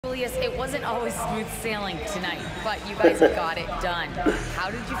Julius, it wasn't always smooth sailing tonight, but you guys got it done.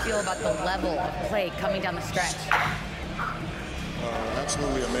 How did you feel about the level of play coming down the stretch?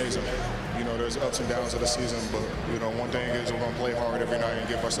 Absolutely amazing. You know, there's ups and downs of the season, but, you know, one thing is we're going to play hard every night and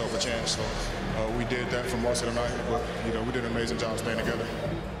give ourselves a chance. So we did that for most of the night, but, you know, we did an amazing job staying together.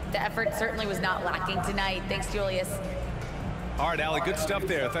 The effort certainly was not lacking tonight. Thanks, Julius. All right, Allie, good stuff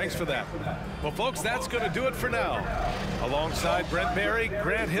there. Thanks for that. Well, folks, that's going to do it for now. Alongside Brent Barry,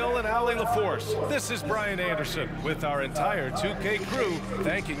 Grant Hill, and Allie LaForce, this is Brian Anderson with our entire 2K crew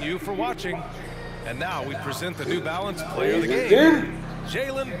thanking you for watching. And now we present the New Balance Player of the Game,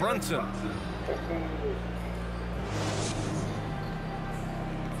 Jalen Brunson.